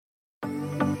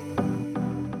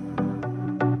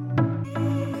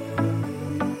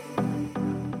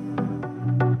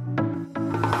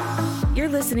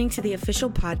listening to the official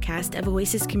podcast of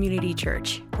Oasis Community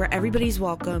Church, where everybody's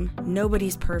welcome,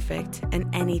 nobody's perfect, and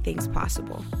anything's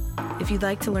possible. If you'd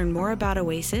like to learn more about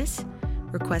Oasis,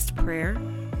 request prayer,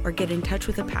 or get in touch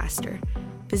with a pastor,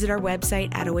 visit our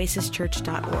website at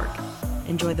oasischurch.org.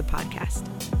 Enjoy the podcast.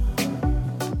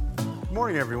 Good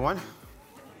morning, everyone.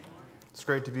 It's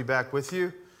great to be back with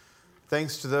you.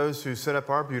 Thanks to those who set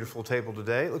up our beautiful table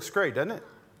today. It looks great, doesn't it?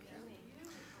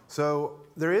 So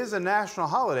there is a national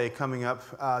holiday coming up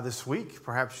this week.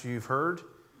 Perhaps you've heard.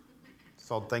 It's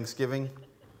called Thanksgiving.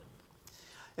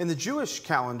 In the Jewish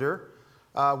calendar,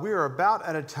 we are about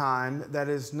at a time that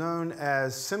is known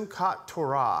as Simchat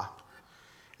Torah.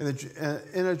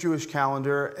 In a Jewish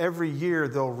calendar, every year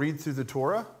they'll read through the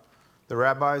Torah. The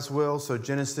rabbis will. So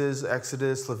Genesis,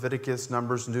 Exodus, Leviticus,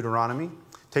 Numbers, and Deuteronomy.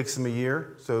 It takes them a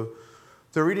year. So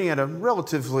they're reading at a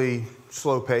relatively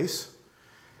slow pace.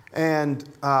 And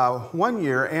one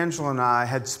year, Angela and I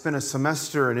had spent a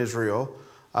semester in Israel.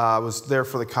 I was there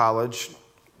for the college.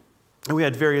 And we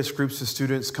had various groups of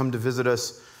students come to visit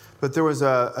us. But there was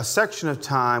a section of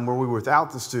time where we were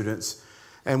without the students.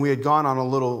 And we had gone on a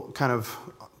little kind of,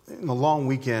 a long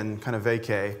weekend kind of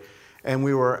vacay. And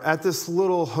we were at this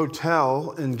little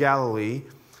hotel in Galilee.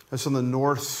 It's on the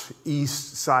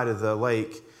northeast side of the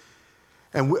lake.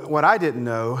 And what I didn't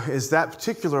know is that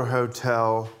particular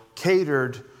hotel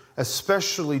catered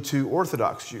especially to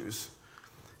Orthodox Jews.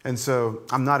 And so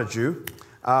I'm not a Jew.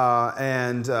 So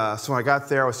when I got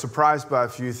there, I was surprised by a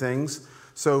few things.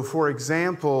 So for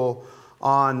example,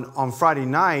 on Friday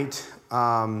night,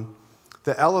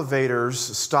 the elevators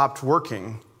stopped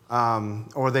working.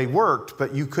 Or they worked,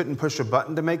 but you couldn't push a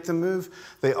button to make them move.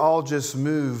 They all just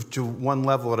moved to one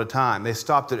level at a time. They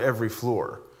stopped at every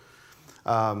floor.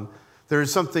 There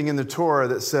is something in the Torah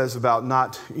that says about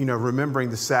not, remembering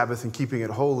the Sabbath and keeping it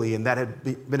holy, and that had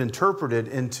been interpreted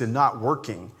into not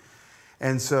working.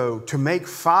 And so to make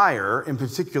fire, in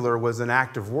particular, was an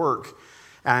act of work.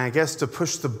 And I guess to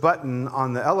push the button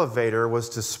on the elevator was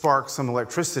to spark some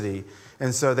electricity.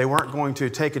 And so they weren't going to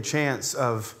take a chance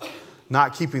of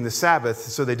not keeping the Sabbath,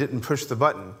 so they didn't push the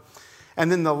button.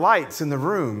 And then the lights in the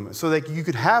room, so that you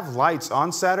could have lights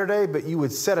on Saturday, but you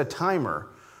would set a timer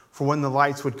for when the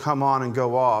lights would come on and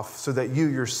go off so that you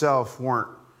yourself weren't,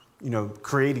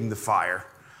 creating the fire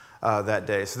that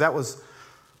day. So that was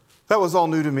all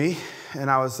new to me.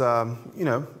 And I was, I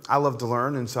love to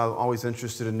learn, and so I'm always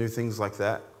interested in new things like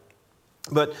that.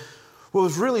 But what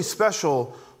was really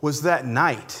special was that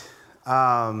night.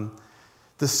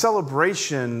 The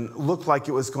celebration looked like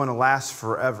it was going to last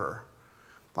forever.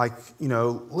 Like,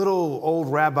 little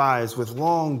old rabbis with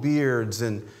long beards,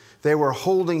 and they were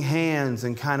holding hands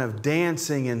and kind of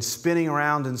dancing and spinning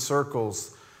around in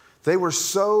circles. They were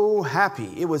so happy.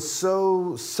 It was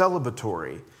so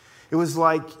celebratory. It was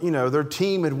like, their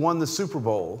team had won the Super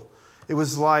Bowl. It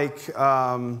was like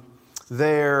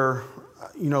their,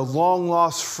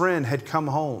 long-lost friend had come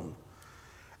home.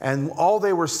 And all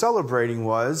they were celebrating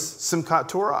was Simchat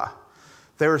Torah.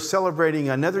 They were celebrating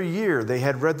another year. They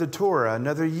had read the Torah.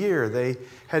 Another year. They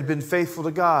had been faithful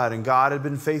to God, and God had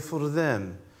been faithful to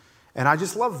them. And I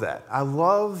just love that. I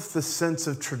love the sense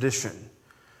of tradition,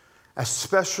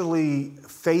 especially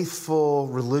faithful,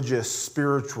 religious,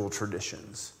 spiritual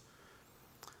traditions.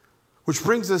 Which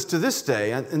brings us to this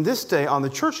day. And this day on the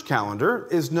church calendar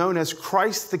is known as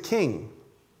Christ the King.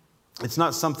 It's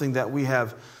not something that we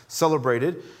have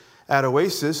celebrated at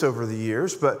Oasis over the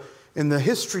years, but in the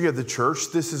history of the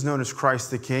church, this is known as Christ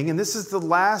the King, and this is the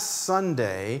last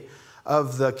Sunday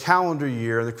of the calendar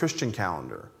year, the Christian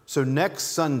calendar. So next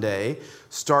Sunday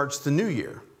starts the new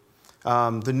year.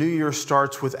 The new year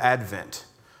starts with Advent,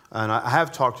 and I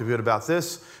have talked a bit about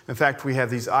this. In fact, we have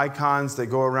these icons that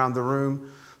go around the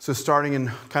room. So starting in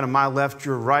kind of my left,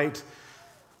 your right,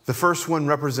 the first one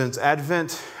represents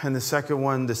Advent, and the second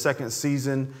one, the second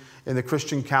season in the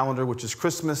Christian calendar, which is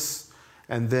Christmas,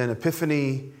 and then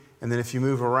Epiphany, and then if you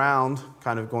move around,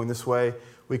 kind of going this way,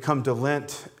 we come to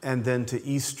Lent, and then to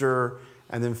Easter,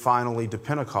 and then finally to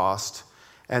Pentecost.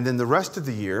 And then the rest of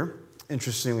the year,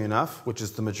 interestingly enough, which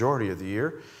is the majority of the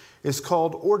year, is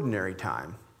called Ordinary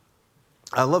Time.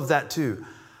 I love that too.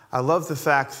 I love the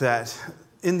fact that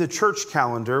in the church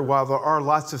calendar, while there are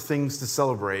lots of things to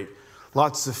celebrate,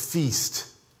 lots of feast.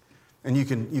 And you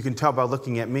can tell by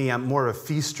looking at me, I'm more of a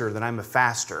feaster than I'm a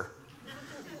faster.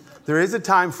 There is a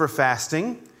time for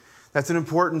fasting. That's an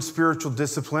important spiritual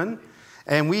discipline.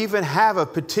 And we even have a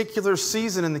particular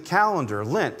season in the calendar,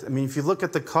 Lent. I mean, if you look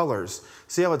at the colors,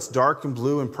 see how it's dark and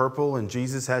blue and purple and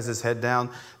Jesus has his head down?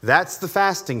 That's the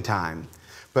fasting time.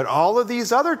 But all of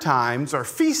these other times are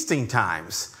feasting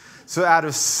times. So out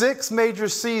of 6 major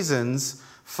seasons,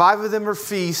 5 of them are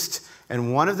feast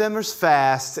and one of them is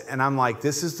fast, and I'm like,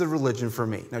 this is the religion for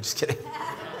me. No, just kidding.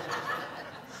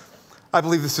 I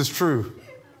believe this is true.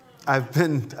 I've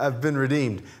been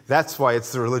redeemed. That's why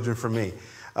it's the religion for me.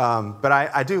 But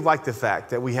I do like the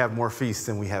fact that we have more feasts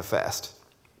than we have fast.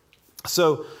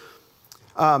 So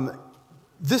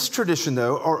this tradition,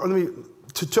 though, or let me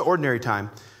to ordinary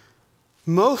time,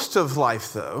 most of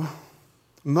life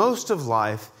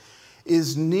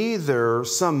is neither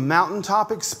some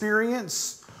mountaintop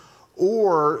experience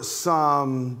or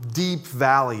some deep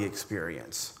valley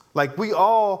experience. Like, we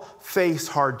all face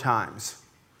hard times.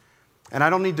 And I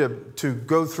don't need to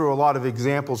go through a lot of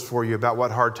examples for you about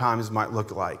what hard times might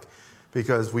look like,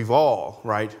 because we've all,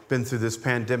 right, been through this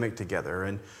pandemic together,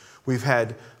 and we've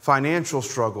had financial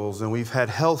struggles, and we've had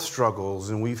health struggles,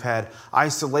 and we've had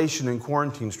isolation and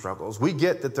quarantine struggles. We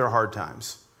get that they're hard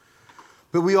times.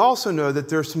 But we also know that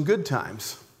there's some good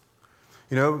times.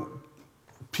 You know,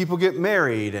 people get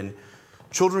married, and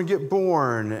children get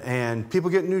born, and people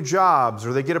get new jobs,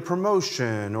 or they get a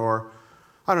promotion, or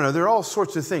I don't know, there are all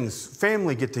sorts of things.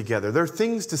 Family get together. There are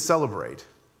things to celebrate.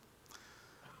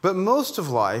 But most of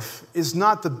life is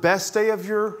not the best day of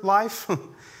your life,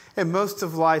 and most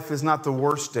of life is not the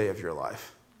worst day of your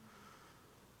life.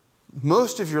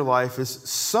 Most of your life is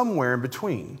somewhere in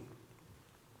between,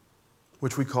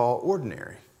 which we call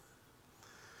ordinary.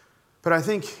 But I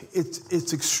think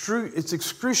it's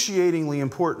excruciatingly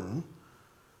important,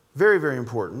 very, very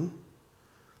important,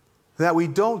 that we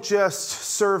don't just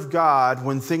serve God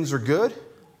when things are good,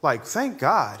 like, thank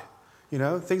God, you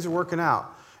know, things are working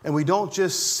out. And we don't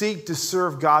just seek to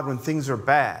serve God when things are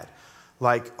bad,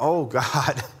 like, oh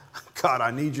God, God,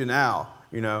 I need you now,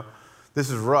 you know,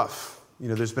 this is rough. You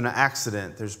know, there's been an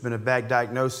accident, there's been a bad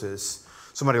diagnosis,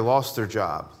 somebody lost their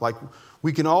job. Like,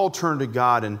 we can all turn to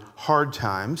God in hard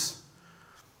times,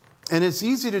 and it's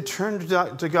easy to turn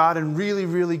to God in really,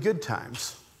 really good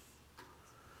times.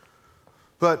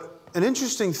 But an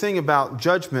interesting thing about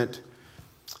judgment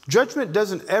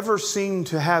doesn't ever seem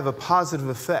to have a positive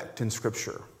effect in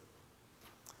Scripture.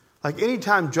 Like,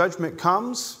 anytime judgment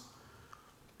comes,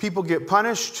 people get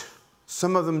punished,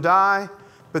 some of them die,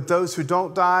 but those who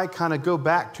don't die kind of go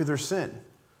back to their sin.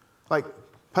 Like,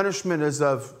 punishment is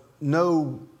of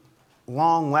no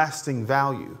long-lasting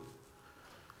value.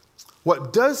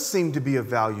 What does seem to be of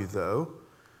value, though,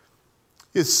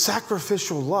 is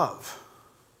sacrificial love.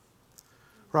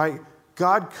 Right?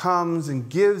 God comes and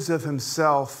gives of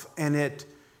himself, and it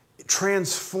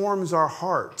transforms our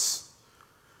hearts.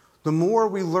 The more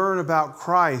we learn about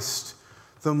Christ,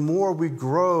 the more we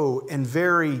grow in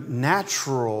very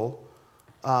natural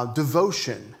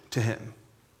devotion to him.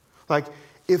 Like,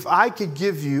 if I could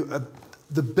give you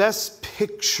the best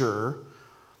picture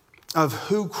of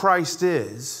who Christ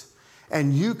is,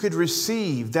 and you could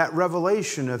receive that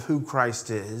revelation of who Christ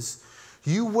is,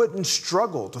 you wouldn't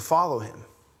struggle to follow him.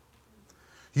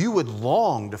 You would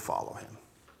long to follow him.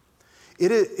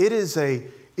 It is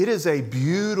a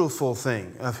beautiful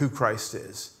thing of who Christ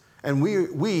is. And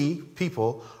we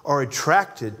people are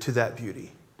attracted to that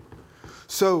beauty.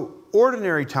 So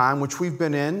ordinary time, which we've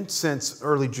been in since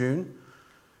early June,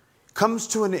 comes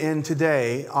to an end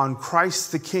today on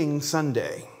Christ the King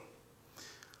Sunday.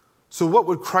 So what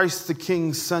would Christ the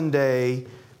King Sunday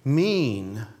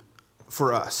mean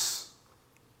for us?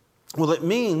 Well, it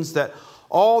means that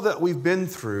all that we've been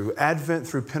through, Advent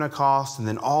through Pentecost, and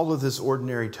then all of this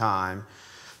ordinary time,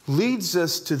 leads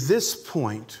us to this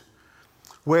point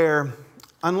where,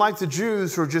 unlike the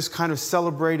Jews who are just kind of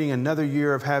celebrating another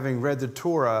year of having read the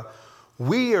Torah,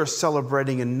 we are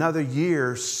celebrating another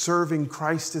year serving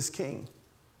Christ as King.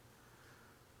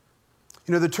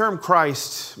 You know, the term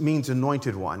Christ means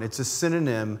anointed one. It's a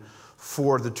synonym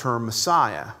for the term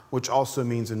Messiah, which also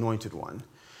means anointed one.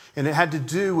 And it had to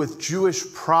do with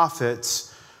Jewish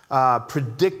prophets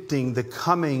predicting the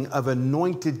coming of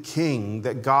anointed king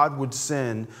that God would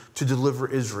send to deliver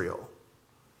Israel.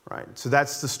 Right? So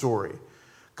that's the story.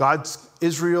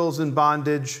 Israel's in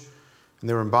bondage, and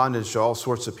they were in bondage to all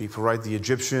sorts of people, right? The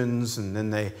Egyptians, and then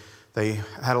they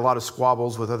had a lot of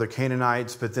squabbles with other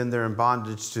Canaanites, but then they're in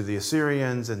bondage to the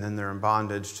Assyrians, and then they're in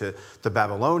bondage to the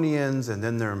Babylonians, and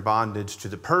then they're in bondage to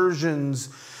the Persians,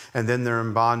 and then they're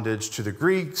in bondage to the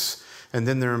Greeks, and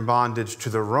then they're in bondage to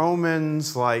the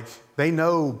Romans. Like, they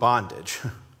know bondage.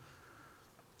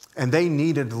 And they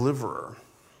need a deliverer.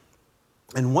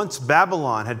 And once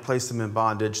Babylon had placed them in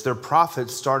bondage, their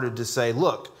prophets started to say,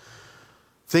 look,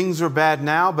 things are bad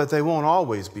now, but they won't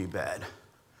always be bad.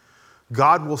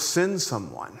 God will send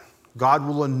someone. God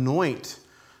will anoint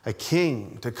a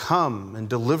king to come and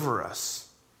deliver us.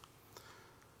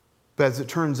 But as it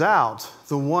turns out,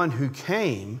 the one who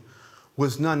came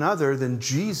was none other than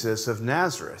Jesus of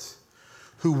Nazareth,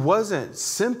 who wasn't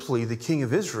simply the King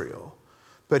of Israel,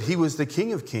 but he was the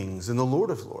King of Kings and the Lord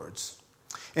of Lords.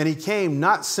 And he came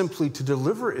not simply to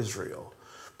deliver Israel,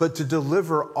 but to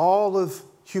deliver all of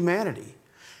humanity.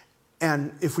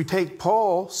 And if we take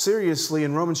Paul seriously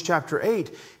in Romans chapter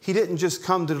 8, he didn't just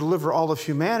come to deliver all of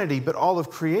humanity, but all of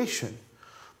creation.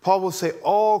 Paul will say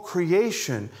all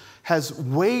creation has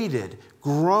waited,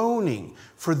 groaning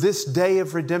for this day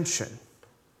of redemption.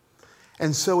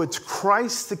 And so it's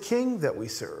Christ the King that we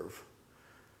serve.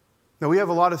 Now, we have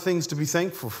a lot of things to be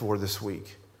thankful for this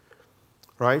week,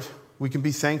 right? We can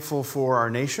be thankful for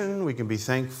our nation. We can be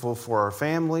thankful for our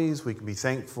families. We can be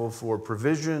thankful for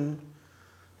provision.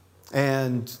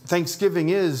 And Thanksgiving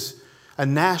is a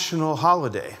national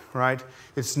holiday, right?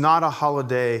 It's not a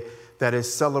holiday that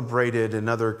is celebrated in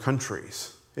other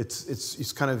countries.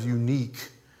 It's kind of unique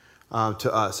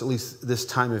to us, at least this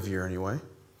time of year anyway.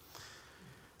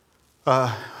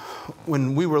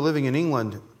 When we were living in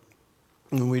England,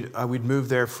 we'd moved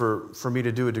there for me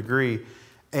to do a degree,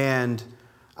 and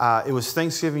it was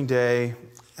Thanksgiving Day.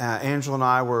 Angela and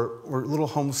I were a little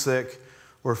homesick.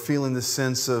 We're feeling this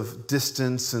sense of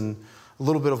distance and a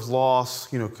little bit of loss,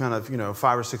 kind of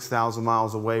 5,000 or 6,000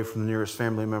 miles away from the nearest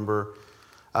family member.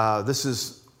 This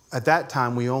is, at that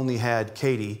time, we only had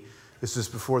Katie. This is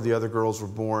before the other girls were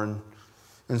born.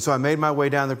 And so I made my way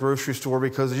down the grocery store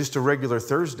because it's just a regular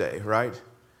Thursday, right,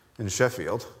 in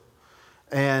Sheffield.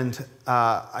 And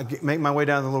I make my way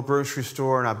down to the little grocery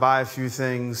store and I buy a few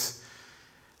things.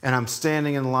 And I'm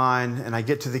standing in line and I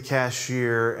get to the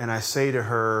cashier and I say to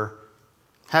her,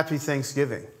 "Happy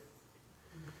Thanksgiving."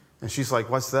 And she's like,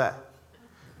 "What's that?"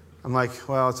 I'm like,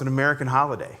 "Well, it's an American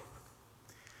holiday."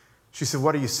 She said,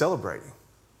 "What are you celebrating?"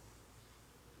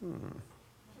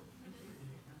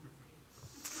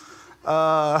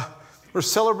 We're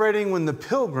celebrating when the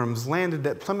Pilgrims landed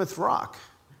at Plymouth Rock.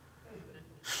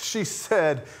 She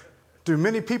said, "Do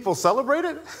many people celebrate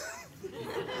it?"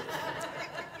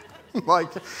 Like,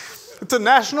 it's a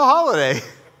national holiday.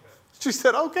 She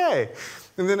said, "Okay."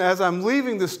 And then as I'm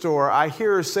leaving the store, I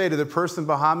hear her say to the person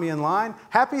behind me in line,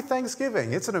 "Happy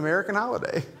Thanksgiving. It's an American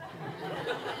holiday."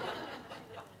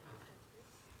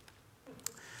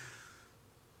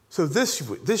 So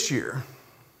this year,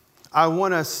 I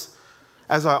want us,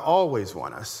 as I always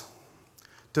want us,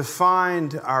 to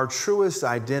find our truest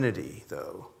identity,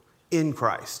 though, in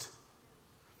Christ.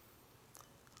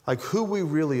 Like, who we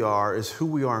really are is who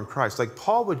we are in Christ. Like,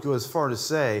 Paul would go as far to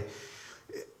say,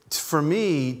 for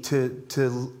me,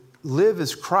 to live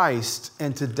as Christ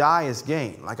and to die as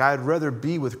gain. Like, I'd rather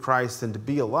be with Christ than to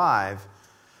be alive.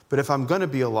 But if I'm going to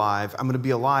be alive, I'm going to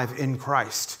be alive in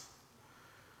Christ.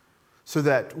 So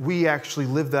that we actually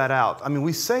live that out. I mean,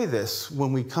 we say this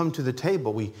when we come to the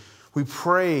table. We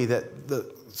pray that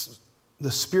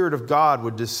the Spirit of God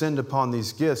would descend upon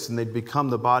these gifts and they'd become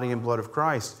the body and blood of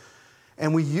Christ.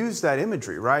 And we use that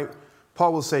imagery, right?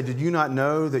 Paul will say, "Did you not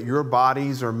know that your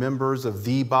bodies are members of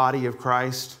the body of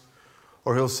Christ?"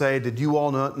 Or he'll say, "Did you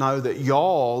all not know that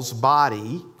y'all's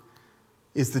body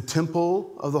is the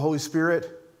temple of the Holy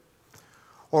Spirit?"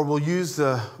 Or we'll use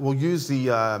the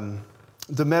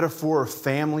metaphor of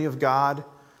family of God.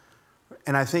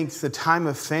 And I think the time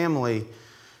of family,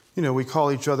 we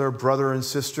call each other brother and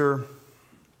sister.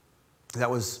 That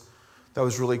was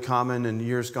really common in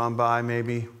years gone by,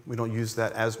 maybe. We don't use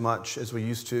that as much as we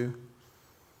used to.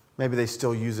 Maybe they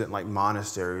still use it in like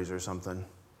monasteries or something.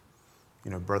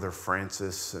 Brother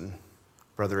Francis and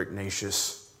Brother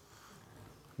Ignatius.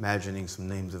 Imagining some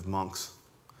names of monks.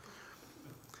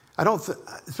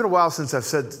 It's been a while since I've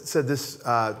said this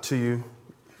to you.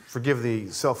 Forgive the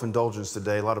self-indulgence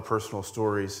today, a lot of personal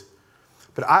stories.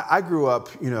 But I grew up,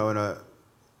 in a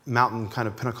mountain kind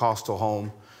of Pentecostal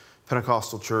home,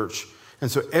 Pentecostal church. And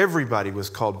so everybody was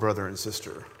called brother and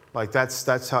sister. Like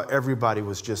that's how everybody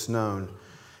was just known.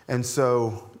 And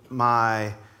so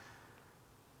my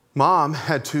mom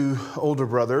had two older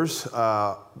brothers,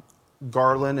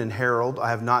 Garland and Harold. I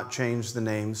have not changed the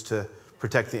names to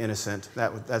protect the innocent.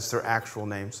 That's their actual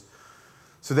names.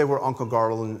 So they were Uncle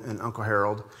Garland and Uncle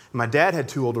Harold. And my dad had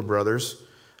two older brothers,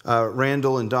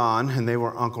 Randall and Don, and they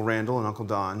were Uncle Randall and Uncle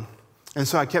Don. And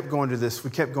so we kept going to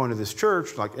this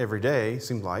church like every day,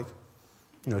 seemed like.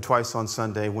 Twice on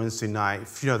Sunday, Wednesday night, a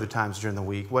few other times during the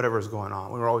week, whatever was going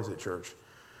on. We were always at church.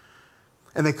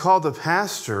 And they called the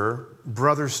pastor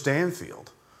Brother Stanfield.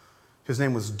 His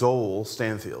name was Dole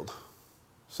Stanfield.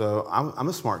 So I'm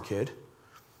a smart kid.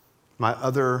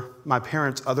 My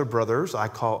parents' other brothers, I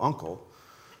call Uncle.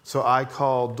 So I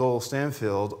called Dole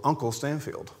Stanfield Uncle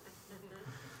Stanfield.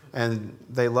 And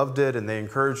they loved it and they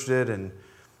encouraged it. And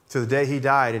to the day he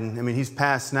died. And I mean, he's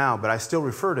passed now, but I still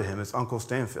refer to him as Uncle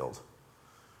Stanfield,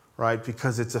 right?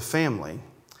 Because it's a family.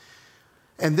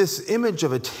 And this image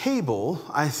of a table,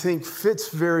 I think, fits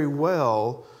very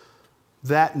well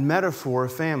that metaphor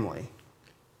of family.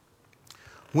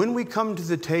 When we come to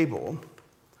the table,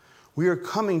 we are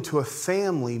coming to a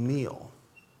family meal.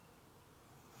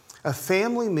 A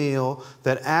family meal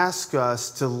that asks us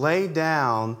to lay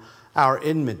down our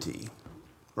enmity,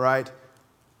 right?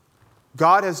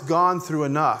 God has gone through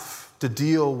enough to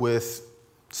deal with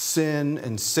sin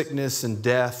and sickness and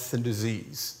death and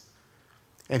disease.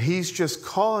 And he's just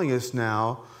calling us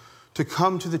now to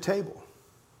come to the table.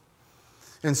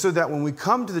 And so that when we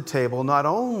come to the table, not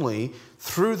only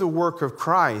through the work of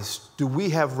Christ do we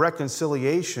have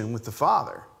reconciliation with the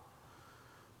Father,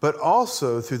 but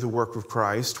also through the work of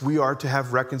Christ, we are to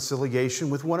have reconciliation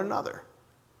with one another.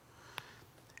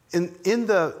 In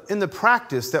the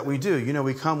practice that we do,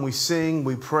 we come, we sing,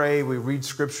 we pray, we read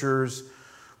scriptures,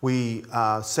 we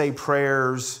say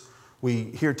prayers, we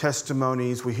hear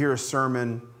testimonies, we hear a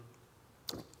sermon,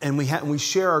 and we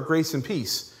share our grace and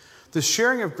peace. The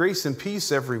sharing of grace and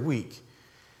peace every week,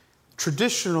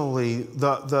 traditionally,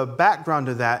 the background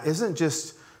of that isn't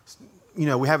just,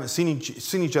 we haven't seen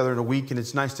each other in a week and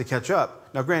it's nice to catch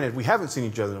up. Now, granted, we haven't seen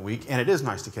each other in a week and it is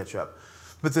nice to catch up.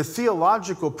 But the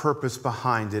theological purpose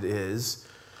behind it is,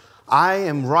 I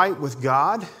am right with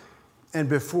God, and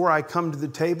before I come to the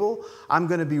table, I'm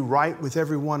going to be right with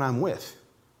everyone I'm with.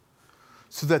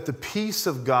 So that the peace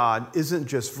of God isn't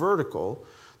just vertical,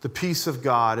 the peace of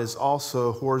God is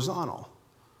also horizontal.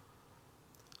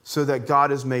 So that God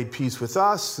has made peace with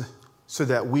us, so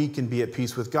that we can be at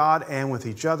peace with God and with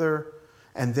each other,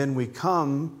 and then we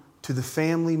come to the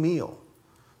family meal,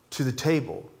 to the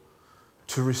table,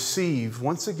 to receive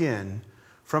once again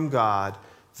from God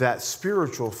that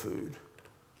spiritual food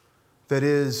that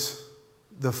is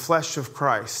the flesh of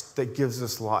Christ that gives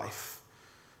us life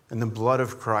and the blood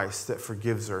of Christ that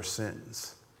forgives our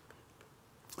sins.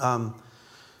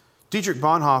 Dietrich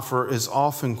Bonhoeffer is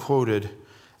often quoted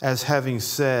as having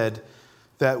said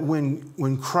that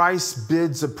when Christ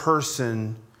bids a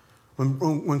person,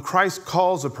 when Christ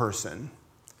calls a person,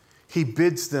 he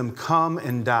bids them come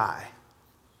and die.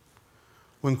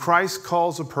 When Christ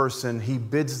calls a person, he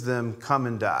bids them come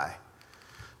and die.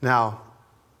 Now,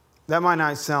 that might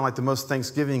not sound like the most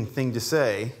Thanksgiving thing to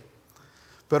say,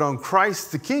 but on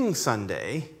Christ the King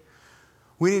Sunday,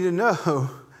 we need to know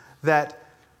that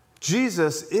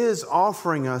Jesus is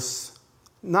offering us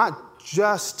not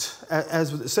just,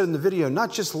 as it said in the video,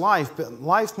 not just life, but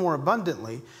life more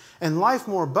abundantly. And life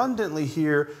more abundantly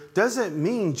here doesn't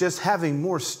mean just having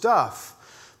more stuff,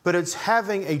 but it's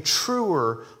having a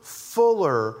truer,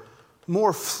 fuller,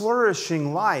 more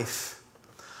flourishing life.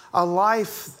 A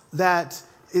life that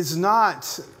is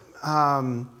not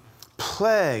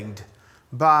plagued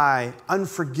by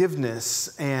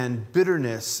unforgiveness and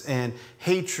bitterness and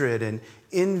hatred and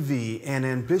envy and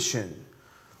ambition,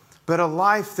 but a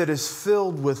life that is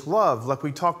filled with love, like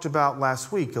we talked about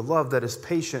last week, a love that is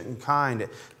patient and kind. It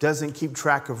doesn't keep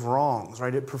track of wrongs,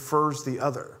 right? It prefers the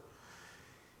other.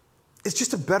 It's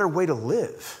just a better way to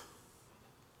live.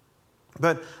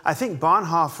 But I think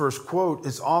Bonhoeffer's quote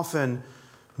is often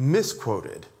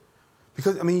misquoted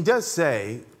because, he does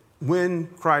say when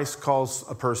Christ calls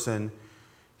a person,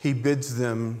 he bids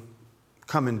them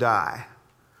come and die.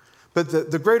 But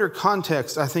the greater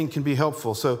context, I think, can be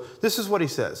helpful. So this is what he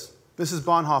says. This is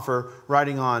Bonhoeffer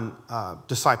writing on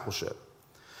discipleship.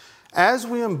 As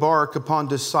we embark upon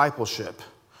discipleship,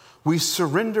 we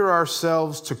surrender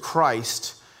ourselves to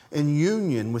Christ in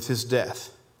union with his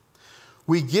death.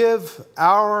 We give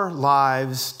our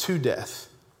lives to death.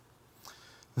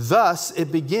 Thus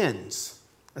it begins.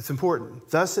 That's important.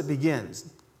 Thus it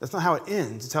begins. That's not how it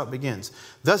ends. It's how it begins.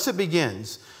 Thus it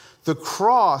begins. The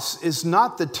cross is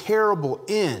not the terrible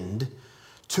end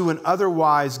to an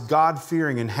otherwise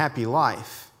God-fearing and happy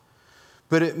life,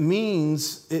 but it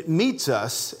meets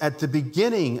us at the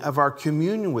beginning of our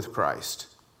communion with Christ.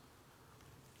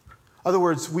 In other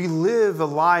words, we live a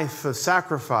life of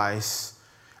sacrifice,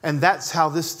 and that's how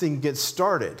this thing gets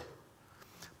started.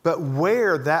 But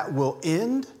where that will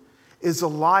end is a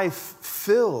life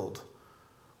filled,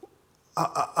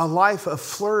 a life of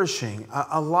flourishing,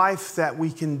 a life that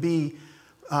we can be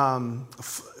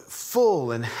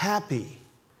full and happy,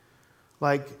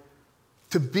 like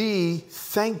to be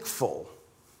thankful.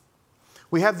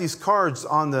 We have these cards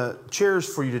on the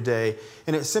chairs for you today,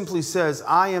 and it simply says,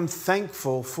 I am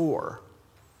thankful for.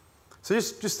 So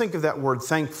just think of that word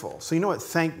thankful. So you know what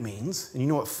thank means, and you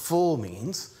know what full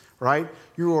means, right?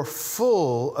 You are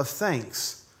full of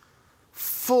thanks,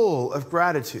 full of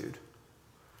gratitude.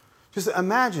 Just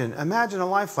imagine a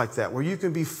life like that where you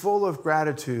can be full of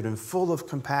gratitude and full of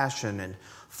compassion and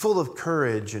full of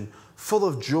courage and full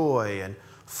of joy and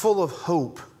full of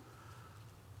hope.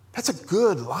 That's a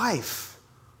good life.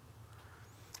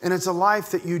 And it's a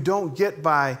life that you don't get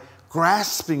by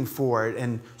grasping for it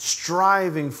and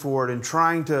striving for it and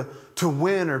trying to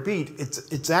win or beat.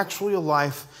 It's actually a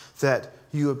life that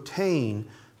you obtain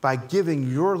by giving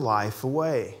your life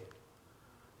away.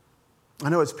 I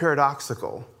know it's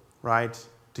paradoxical, right?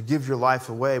 To give your life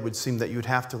away would seem that you'd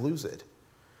have to lose it.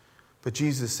 But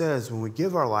Jesus says when we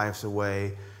give our lives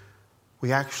away,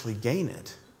 we actually gain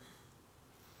it.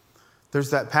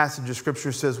 There's that passage of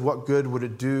Scripture says, what good would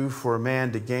it do for a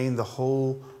man to gain the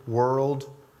whole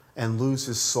world and lose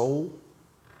his soul?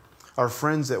 Our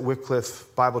friends at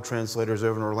Wycliffe Bible Translators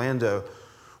over in Orlando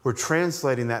were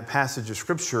translating that passage of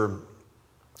Scripture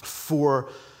for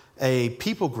a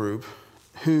people group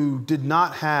who did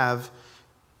not have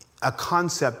a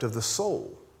concept of the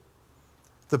soul.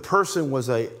 The person was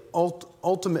a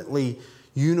ultimately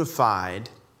unified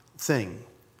thing.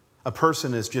 A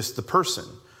person is just the person.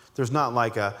 There's not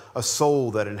like a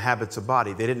soul that inhabits a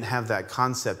body. They didn't have that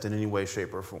concept in any way,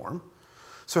 shape, or form.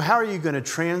 So how are you going to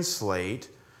translate,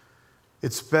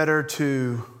 it's better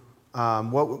to,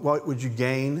 what would you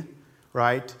gain,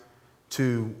 right,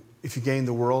 to if you gained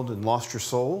the world and lost your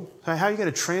soul? How are you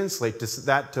going to translate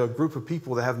that to a group of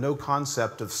people that have no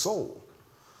concept of soul?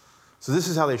 So this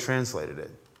is how they translated it.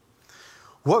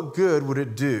 What good would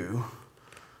it do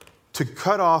to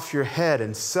cut off your head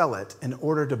and sell it in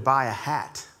order to buy a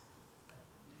hat?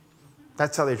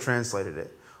 That's how they translated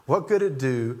it. What good would it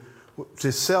do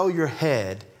to sell your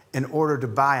head in order to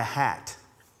buy a hat?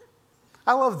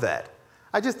 I love that.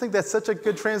 I just think that's such a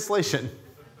good translation.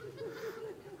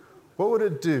 What would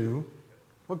it do?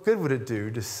 What good would it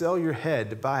do to sell your head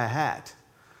to buy a hat?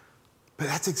 But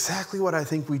that's exactly what I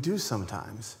think we do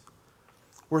sometimes.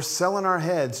 We're selling our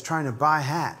heads trying to buy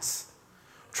hats,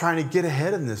 trying to get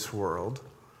ahead in this world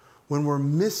when we're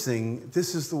missing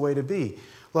this is the way to be.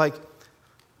 Like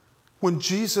when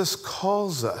Jesus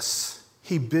calls us,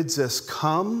 he bids us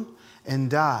come and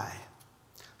die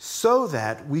so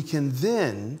that we can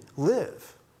then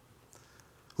live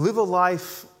a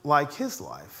life like his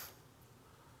life.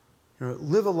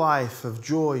 Live a life of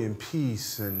joy and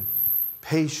peace and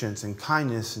patience and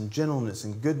kindness and gentleness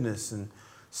and goodness and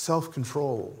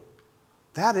self-control.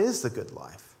 That is the good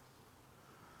life.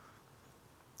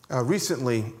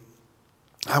 Recently,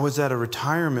 I was at a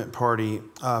retirement party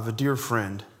of a dear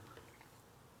friend,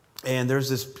 and there's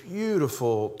this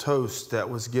beautiful toast that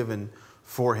was given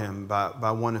for him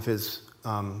by one of his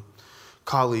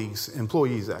colleagues,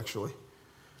 employees actually.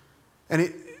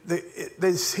 And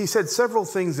he said several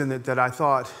things in it that I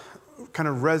thought kind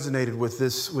of resonated with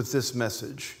this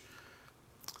message.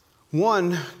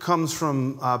 One comes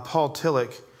from Paul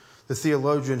Tillich, the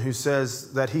theologian, who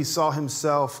says that he saw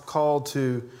himself called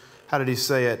to, how did he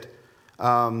say it?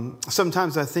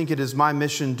 Sometimes I think it is my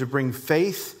mission to bring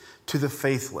faith to the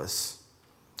faithless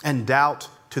and doubt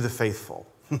to the faithful.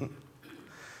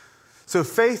 So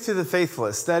faith to the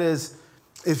faithless, that is,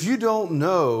 if you don't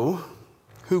know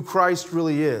who Christ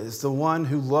really is, the one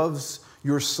who loves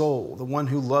your soul, the one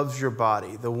who loves your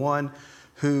body, the one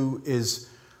who is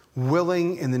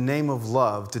willing in the name of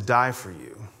love to die for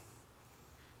you,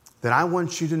 then I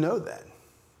want you to know that.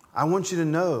 I want you to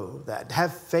know that.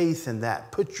 Have faith in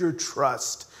that. Put your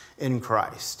trust in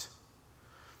Christ.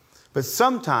 But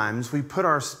sometimes we put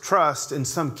our trust in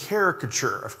some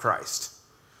caricature of Christ.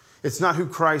 It's not who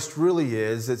Christ really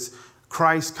is. It's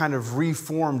Christ kind of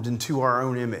reformed into our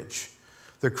own image.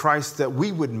 The Christ that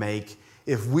we would make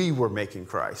if we were making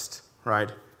Christ,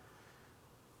 right?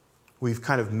 We've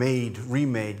kind of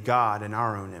remade God in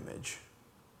our own image.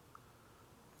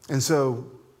 And so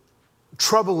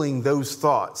troubling those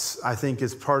thoughts, I think,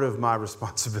 is part of my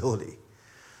responsibility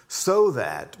so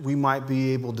that we might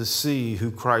be able to see who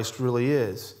Christ really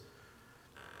is.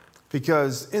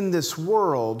 Because in this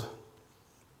world,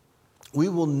 we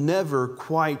will never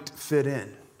quite fit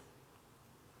in.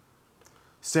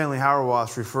 Stanley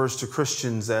Hauerwas refers to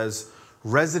Christians as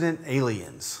resident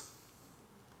aliens.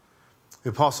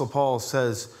 The Apostle Paul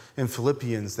says in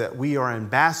Philippians that we are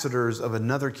ambassadors of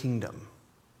another kingdom.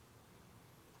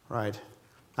 Right?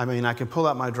 I mean, I can pull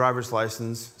out my driver's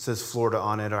license, it says Florida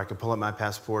on it, or I can pull out my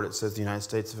passport, it says the United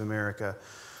States of America.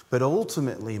 But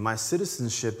ultimately, my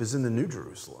citizenship is in the New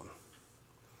Jerusalem.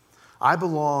 I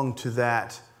belong to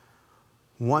that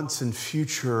once and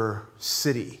future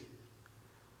city,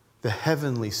 the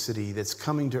heavenly city that's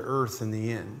coming to earth in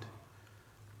the end.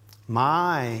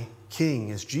 My king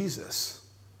is Jesus,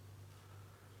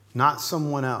 not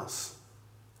someone else.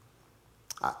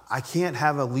 I can't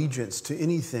have allegiance to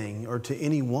anything or to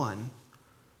anyone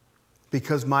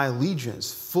because my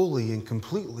allegiance fully and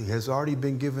completely has already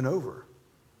been given over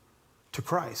to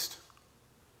Christ.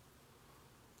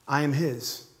 I am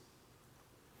his,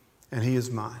 and he is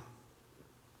mine.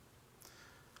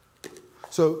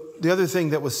 So the other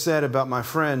thing that was said about my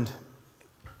friend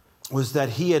was that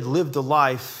he had lived a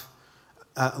life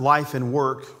and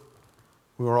work.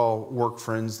 We were all work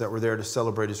friends that were there to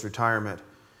celebrate his retirement.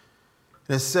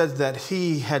 And it said that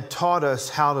he had taught us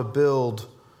how to build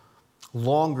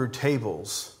longer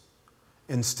tables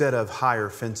instead of higher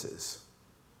fences.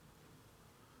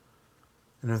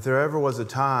 And if there ever was a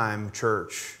time,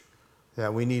 church,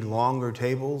 that we need longer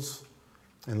tables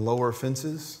and lower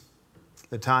fences,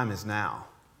 the time is now.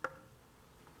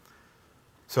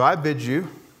 So I bid you,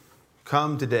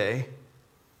 come today,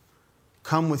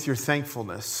 come with your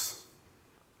thankfulness.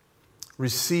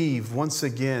 Receive once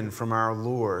again from our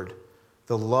Lord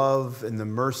the love and the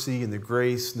mercy and the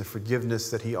grace and the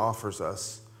forgiveness that he offers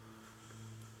us.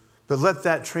 But let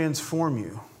that transform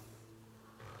you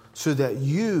so that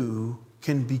you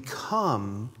can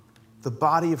become the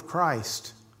body of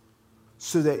Christ,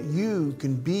 so that you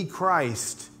can be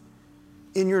Christ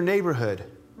in your neighborhood,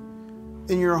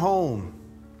 in your home,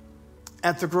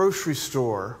 at the grocery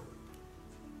store,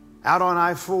 out on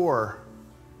I-4.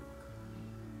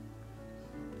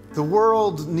 The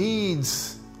world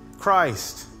needs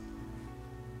Christ,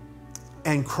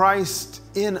 and Christ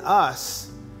in us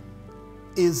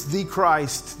is the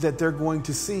Christ that they're going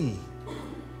to see.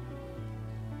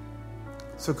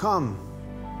 So come.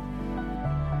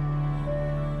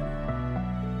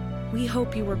 We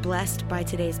hope you were blessed by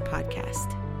today's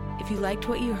podcast. If you liked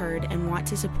what you heard and want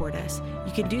to support us,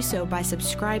 you can do so by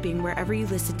subscribing wherever you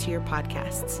listen to your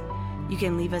podcasts. You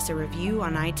can leave us a review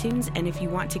on iTunes, and if you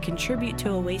want to contribute to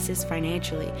Oasis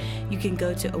financially, you can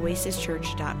go to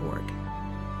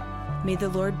oasischurch.org. May the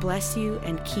Lord bless you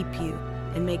and keep you,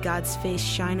 and may God's face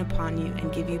shine upon you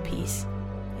and give you peace.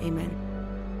 Amen.